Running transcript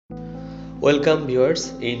Welcome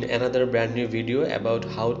viewers in another brand new video about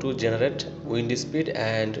how to generate wind speed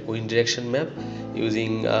and wind direction map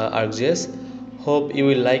using ArcGIS. Hope you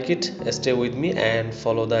will like it. Stay with me and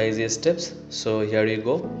follow the easy steps. So here you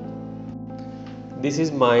go. This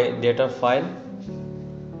is my data file.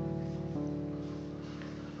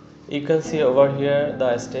 You can see over here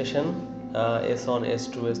the station S1,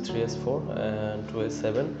 S2, S3, S4 and 2,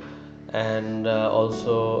 S7, and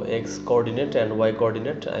also X coordinate and Y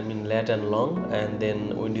coordinate, I mean lat and long, and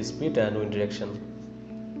then wind speed and wind direction.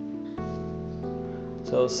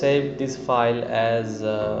 So save this file as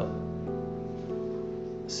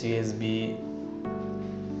CSV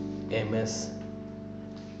MS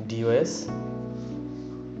DOS.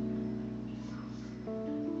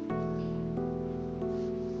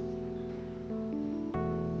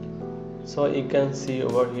 So you can see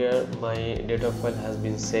over here my data file has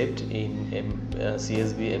been saved in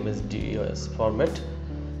CSV MSDOS format.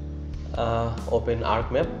 Open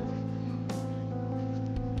ArcMap.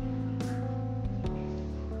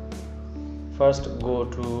 First go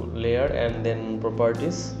to layer and then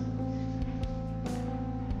properties,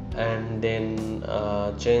 and then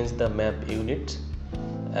change the map unit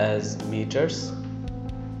as meters,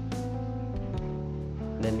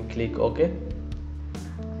 then click OK.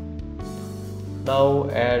 Now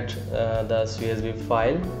add the CSV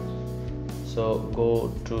file. So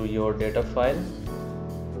go to your data file.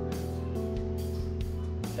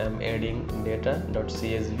 I'm adding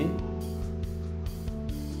data.csv.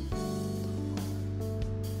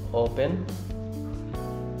 Open.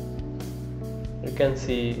 You can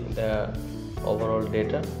see the overall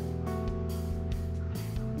data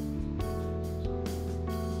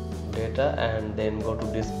and then go to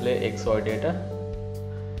display XY data.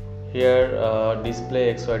 Here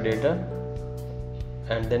display XY data,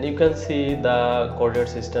 and then you can see the coordinate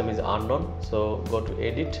system is unknown, so go to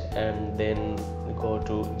edit and then go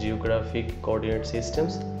to geographic coordinate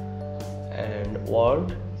systems and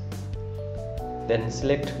world, then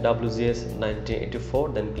select WGS 1984,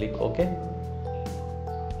 then click OK,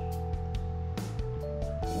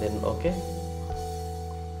 then OK.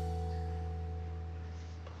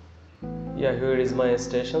 Yeah, here is my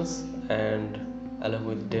stations and along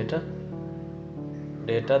with data,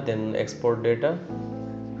 then export data.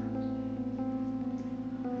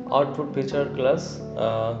 Output feature class,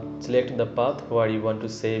 select the path where you want to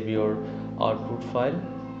save your output file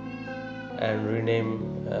and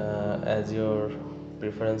rename as your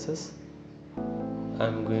preferences.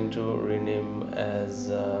 I'm going to rename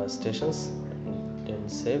as stations, then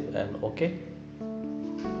save and OK.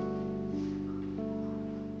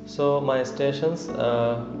 So my stations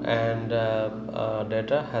and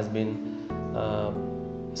data has been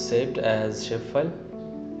saved as shapefile.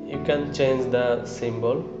 You can change the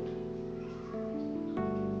symbol.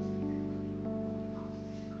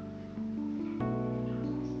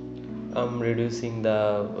 I'm reducing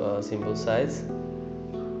the symbol size.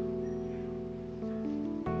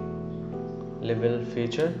 Label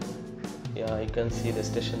feature. Yeah, you can see the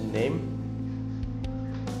station name.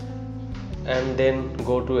 And then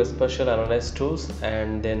go to spatial analyze tools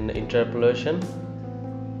and then interpolation,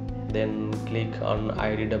 then click on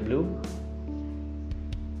IDW.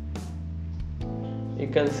 You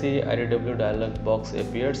can see IDW dialog box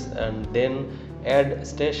appears, and then add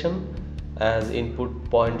station as input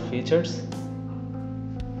point features,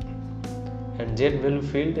 and jet value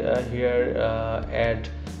field here add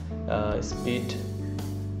speed,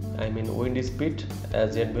 I mean wind speed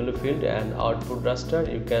as jet value field, and output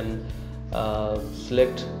raster. You can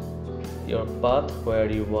select your path where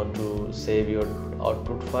you want to save your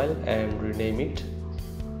output file and rename it.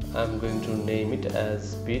 I'm going to name it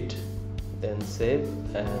as speed, then save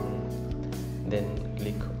and then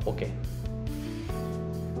click OK.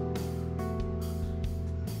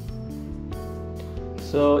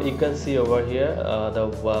 So you can see over here the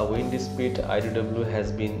wind speed IDW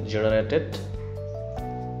has been generated.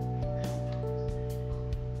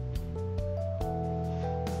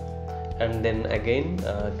 And then again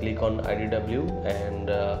click on IDW and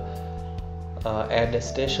add a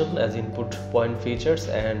station as input point features,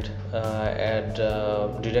 and add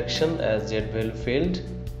direction as jet value field,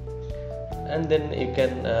 and then you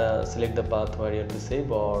can select the path where you want to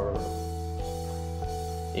save, or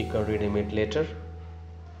you can rename it later.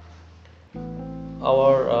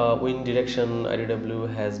 Our wind direction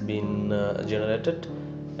IDW has been generated,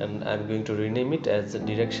 and I'm going to rename it as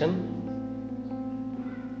direction.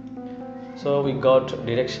 So we got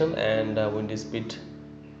direction and wind speed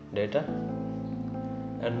data,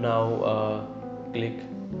 and now click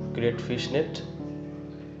create fishnet.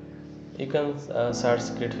 You can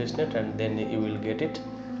search create fishnet and then you will get it.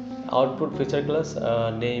 output feature class,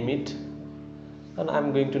 name it, and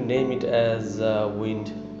I'm going to name it as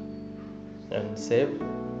wind and save.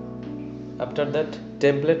 After that,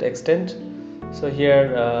 template extend. So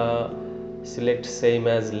here select same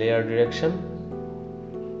as layer direction,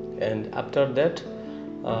 and after that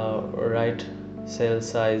write cell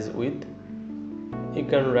size width. You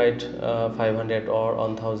can write 500 or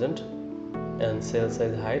 1000, and cell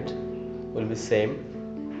size height will be same,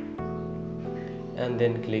 and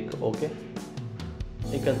then click OK.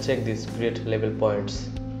 You can check this create label points,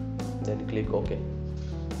 then click OK.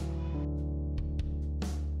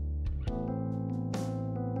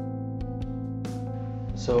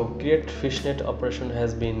 So create fishnet operation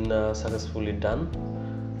has been successfully done.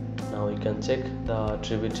 Now you can check the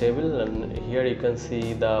tribute table, and here you can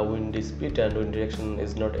see the wind speed and wind direction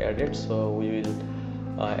is not added, so we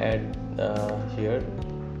will add here.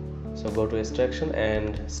 So go to extraction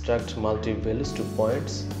and extract multi values to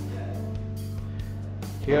points.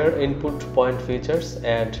 Here input point features,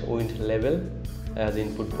 add wind level as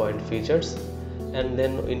input point features, and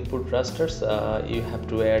then input rasters, you have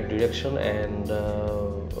to add direction and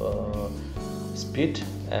speed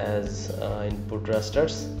as input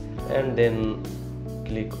rasters, and then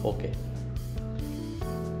click OK.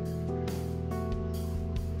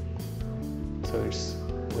 So it's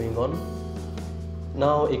going on.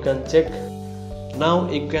 Now you can check. Now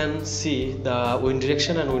you can see the wind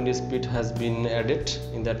direction and wind speed has been added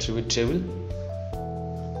in the attribute table.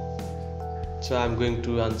 So I'm going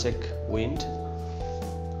to uncheck wind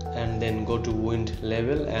and then go to wind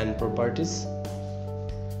level and properties,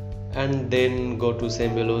 and then go to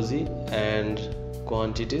symbology and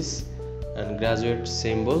quantities and graduate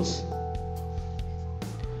symbols,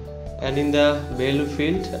 and in the value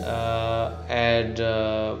field add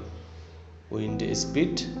wind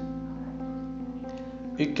speed.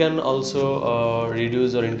 You can also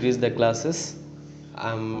reduce or increase the classes.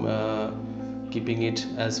 I'm keeping it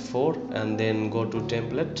as 4, and then go to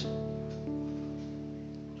template,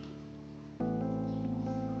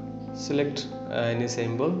 select any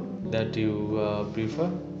symbol that you prefer,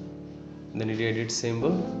 then edit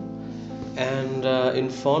symbol, and in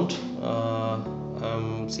font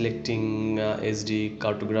I'm selecting SD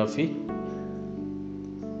cartography,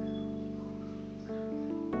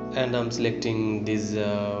 and I'm selecting this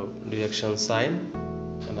direction sign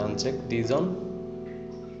and uncheck these on,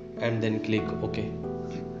 and then click OK,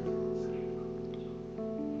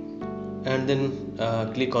 and then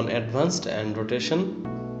click on advanced and rotation.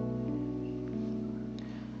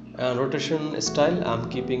 And rotation style, I'm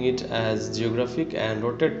keeping it as geographic, and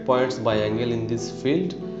rotate points by angle in this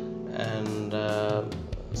field, and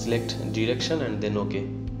select direction and then OK.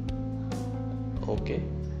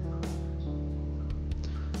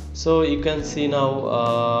 So you can see now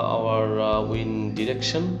our wind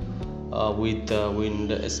direction with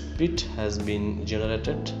wind speed has been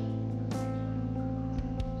generated.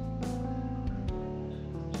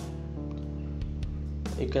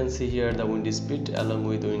 You can see here the wind speed along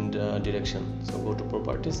with wind direction. So go to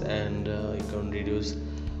properties, and you can reduce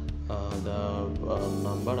the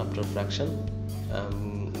number after fraction.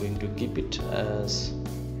 I'm going to keep it as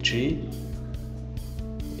 3.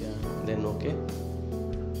 Yeah, then OK.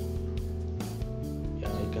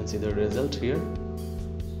 You can see the result here,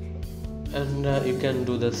 and you can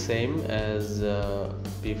do the same as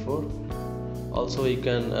before. Also you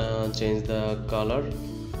can change the color.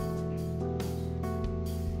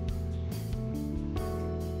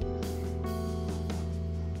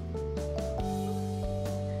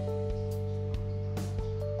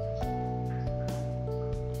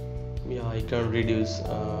 Yeah, you can reduce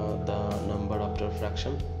the number after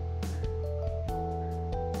fraction.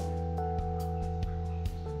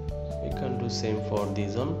 You can do same for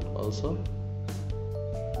this one also.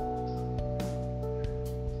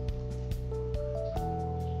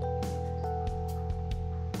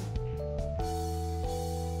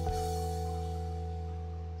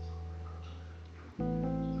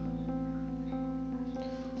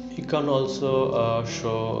 You can also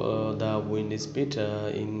show the wind speed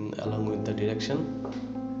in along with the direction.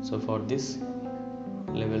 So for this,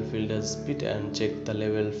 level field as speed and check the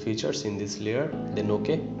level features in this layer, then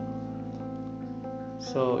OK.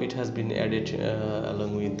 So it has been added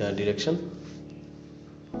along with the direction.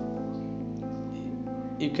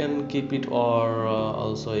 You can keep it, or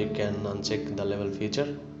also you can uncheck the level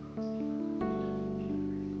feature.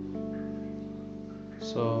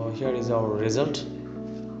 So here is our result.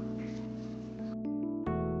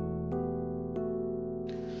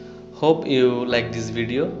 Hope you like this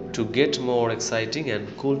video. To get more exciting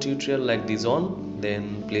and cool tutorial like this on,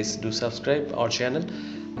 then please do subscribe our channel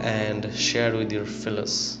and share with your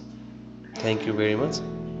fellows. Thank you very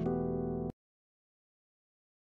much.